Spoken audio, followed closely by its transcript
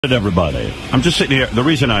Everybody, I'm just sitting here. The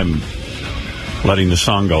reason I'm letting the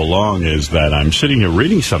song go long is that I'm sitting here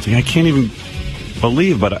reading something I can't even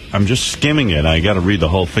believe, but I'm just skimming it. I got to read the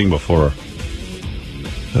whole thing before.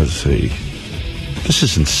 Let's see. This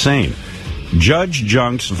is insane. Judge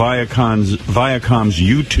junks Viacom's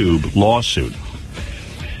YouTube lawsuit.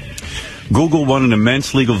 Google won an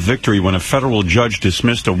immense legal victory when a federal judge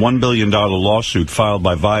dismissed a $1 billion lawsuit filed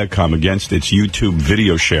by Viacom against its YouTube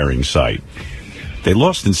video sharing site. They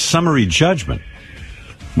lost in summary judgment,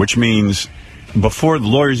 which means before the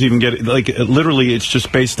lawyers even get it, like, literally it's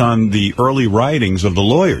just based on the early writings of the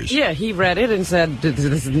lawyers. Yeah, he read it and said, this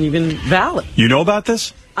isn't even valid. You know about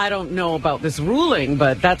this? I don't know about this ruling,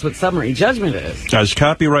 but that's what summary judgment is. As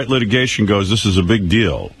copyright litigation goes, this is a big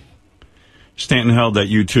deal. Stanton held that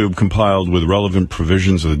YouTube compiled with relevant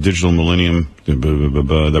provisions of the digital millennium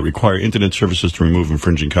that require Internet services to remove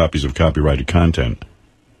infringing copies of copyrighted content.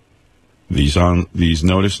 These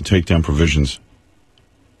notice and takedown provisions.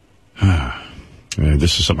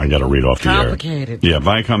 This is something I got to read off the air. Complicated. Yeah,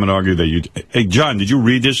 Viacom had argued that you... Hey, John, did you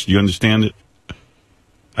read this? Do you understand it?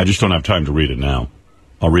 I just don't have time to read it now.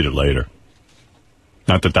 I'll read it later.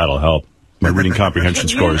 Not that that'll help. My reading comprehension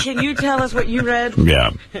scores. Can you tell us what you read?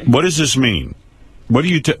 Yeah. What does this mean? What do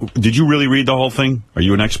you... Did you really read the whole thing? Are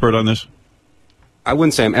you an expert on this? I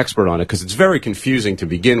wouldn't say I'm expert on it because it's very confusing to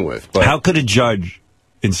begin with. But how could a judge,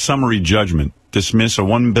 in summary judgment, dismiss a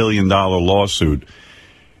 $1 billion lawsuit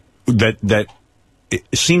that it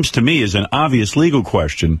seems to me is an obvious legal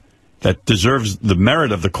question that deserves the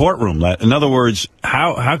merit of the courtroom? In other words,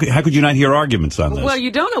 how could you not hear arguments on this? Well,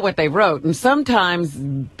 you don't know what they wrote, and sometimes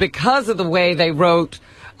because of the way they wrote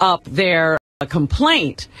up their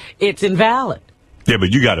complaint, it's invalid. Yeah,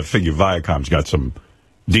 but you got to figure Viacom's got some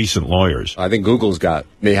decent lawyers. I think Google's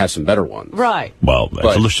may have some better ones. Right. Well,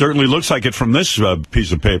 it certainly looks like it from this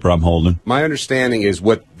piece of paper I'm holding. My understanding is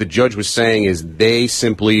what the judge was saying is they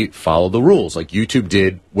simply follow the rules. Like YouTube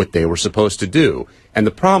did what they were supposed to do. And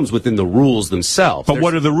the problem's within the rules themselves. But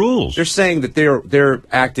what are the rules? They're saying that they're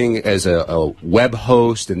acting as a web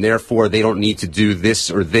host, and therefore they don't need to do this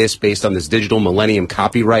or this based on this Digital Millennium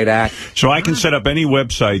Copyright Act. So I can set up any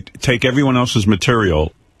website, take everyone else's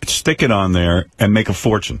material, stick it on there, and make a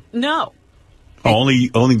fortune? No. Only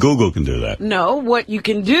Google can do that. No, what you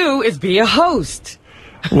can do is be a host.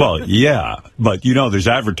 Well, yeah, but you know there's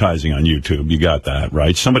advertising on YouTube. You got that,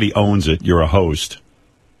 right? Somebody owns it. You're a host.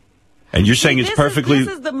 And you're saying it's perfectly...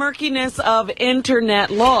 This is the murkiness of Internet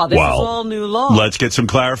law. This is all new law. Let's get some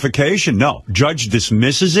clarification. No, judge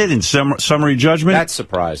dismisses it in summary judgment? That's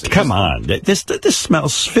surprising. Come on. This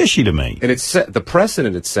smells fishy to me. And the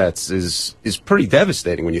precedent it sets is pretty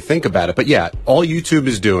devastating when you think about it. But yeah, all YouTube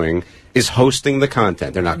is doing is hosting the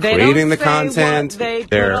content. They're not creating the content. They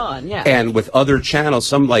put on, yeah. And with other channels,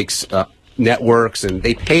 some like networks, and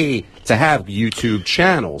they pay to have YouTube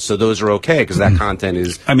channels, so those are okay because that content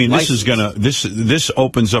is. I mean, this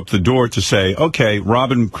opens up the door to say, okay,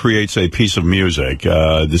 Robin creates a piece of music,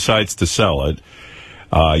 decides to sell it.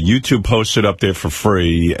 YouTube posts it up there for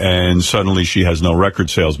free, and suddenly she has no record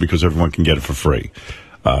sales because everyone can get it for free.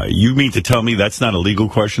 You mean to tell me that's not a legal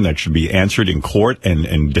question that should be answered in court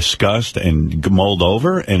and discussed and mulled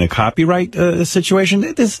over in a copyright situation?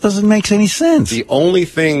 This doesn't make any sense. The only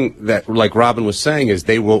thing that, like Robin was saying, is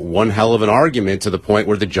they wrote one hell of an argument to the point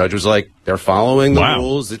where the judge was like, they're following the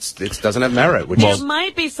rules. It doesn't have merit. There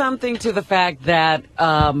might be something to the fact that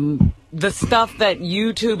the stuff that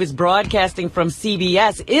YouTube is broadcasting from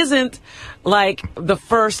CBS isn't like the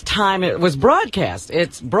first time it was broadcast.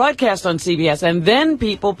 It's broadcast on CBS, and then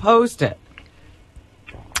people post it.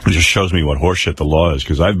 It just shows me what horseshit the law is,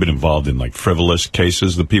 because I've been involved in like frivolous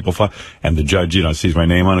cases that people file, and the judge, sees my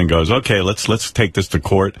name on it and goes, okay, let's take this to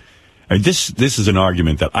court. And this is an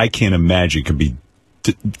argument that I can't imagine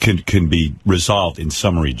can be resolved in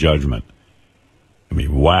summary judgment. I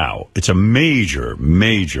mean, wow. It's a major,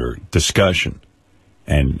 major discussion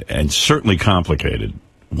and certainly complicated.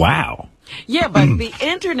 Wow. Yeah, but the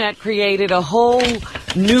Internet created a whole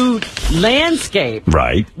new landscape.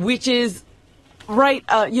 Right. Which is right,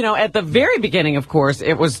 at the very beginning, of course,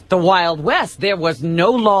 it was the Wild West. There was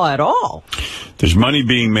no law at all. There's money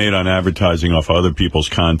being made on advertising off other people's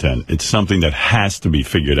content. It's something that has to be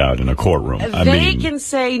figured out in a courtroom. They can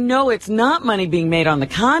say, no, it's not money being made on the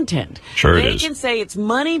content. Sure it is. They can say it's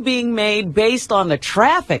money being made based on the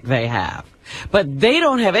traffic they have. But they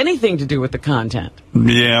don't have anything to do with the content.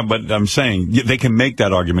 Yeah, but I'm saying they can make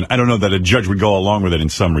that argument. I don't know that a judge would go along with it in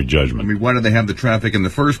summary judgment. I mean, why do they have the traffic in the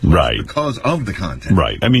first place? Right. Because of the content.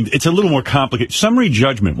 Right. I mean, it's a little more complicated. Summary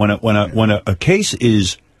judgment, when a case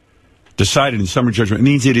is decided in summary judgment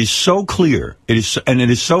means it is so clear, it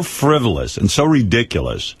is so frivolous and so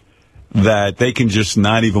ridiculous that they can just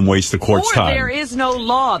not even waste the court's time. Or there is no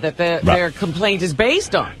law that their complaint is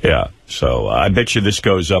based on. Yeah, so I bet you this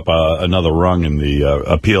goes up another rung in the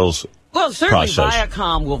appeals Well, certainly process.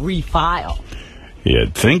 Viacom will refile.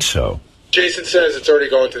 You'd think so. Jason says it's already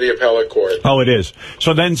going to the appellate court. Oh, it is.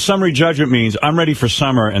 So then summary judgment means I'm ready for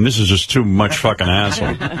summer, and this is just too much fucking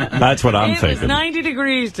hassle. That's what I'm thinking. It was 90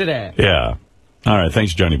 degrees today. Yeah. All right,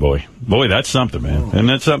 thanks, Johnny Boy. Boy, that's something, man. Isn't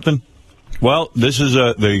that something? Well, this is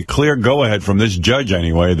the clear go-ahead from this judge,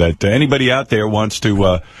 anyway, that anybody out there wants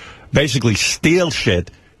to basically steal shit,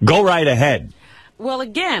 go right ahead. Well,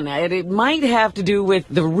 again, it might have to do with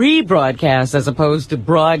the rebroadcast as opposed to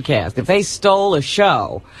broadcast. If they stole a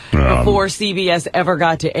show before CBS ever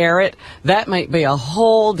got to air it, that might be a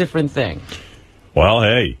whole different thing. Well,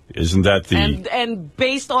 hey, isn't that the... And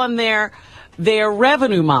based on their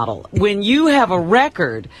revenue model, when you have a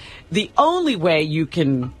record, the only way you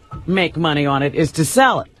can make money on it is to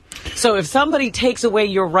sell it. So if somebody takes away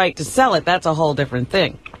your right to sell it, that's a whole different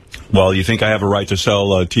thing. Well, you think I have a right to sell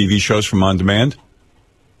TV shows from on demand?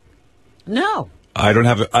 No. I don't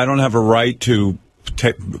have a right to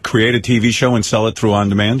create a TV show and sell it through on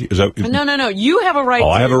demand? Is that... No. You have a right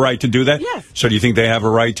I have a right to do that? Yes. So do you think they have a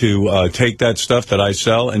right to take that stuff that I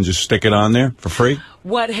sell and just stick it on there for free?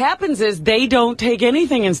 What happens is they don't take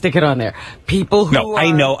anything and stick it on there. People who No, I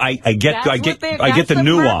know. I get the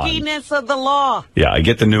nuance. Murkiness of the law. Yeah, I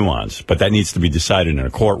get the nuance, but that needs to be decided in a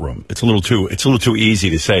courtroom. It's a little too easy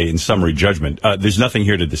to say in summary judgment. There's nothing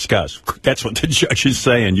here to discuss. That's what the judge is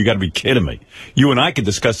saying. You got to be kidding me. You and I could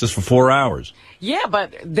discuss this for 4 hours. Yeah,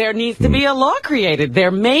 but there needs to be a law created. There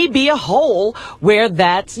may be a hole where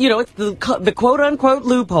that's, it's the quote-unquote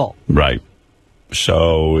loophole. Right.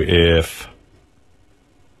 So if...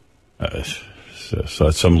 so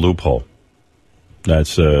that's some loophole.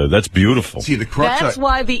 That's beautiful. See, the crux. That's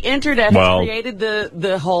why the internet created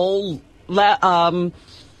the whole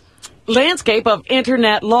landscape of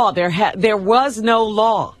internet law. There was no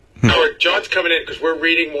law. John's coming in because we're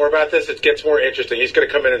reading more about this. It gets more interesting. He's going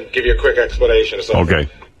to come in and give you a quick explanation of something.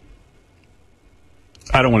 Okay.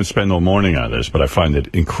 I don't want to spend all morning on this, but I find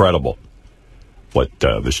it incredible what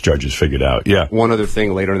this judge has figured out. Yeah. One other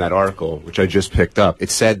thing later in that article, which I just picked up,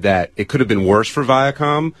 it said that it could have been worse for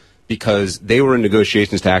Viacom because they were in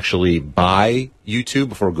negotiations to actually buy YouTube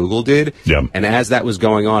before Google did. Yeah. And as that was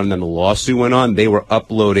going on and then the lawsuit went on, they were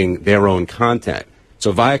uploading their own content.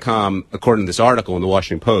 So Viacom, according to this article in the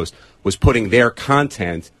Washington Post, was putting their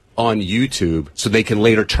content on YouTube so they can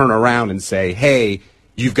later turn around and say, hey,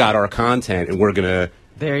 you've got our content and we're going to...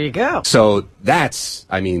 There you go. So that's,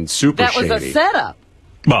 super shady. That was a setup.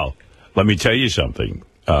 Well, let me tell you something.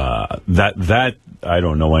 That I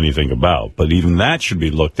don't know anything about, but even that should be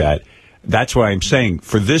looked at. That's why I'm saying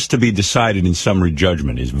for this to be decided in summary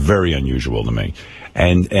judgment is very unusual to me.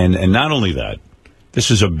 And not only that, this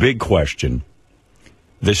is a big question.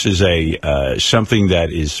 This is something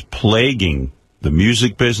that is plaguing the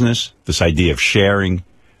music business, this idea of sharing,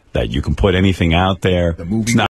 that you can put anything out there. The movie it's not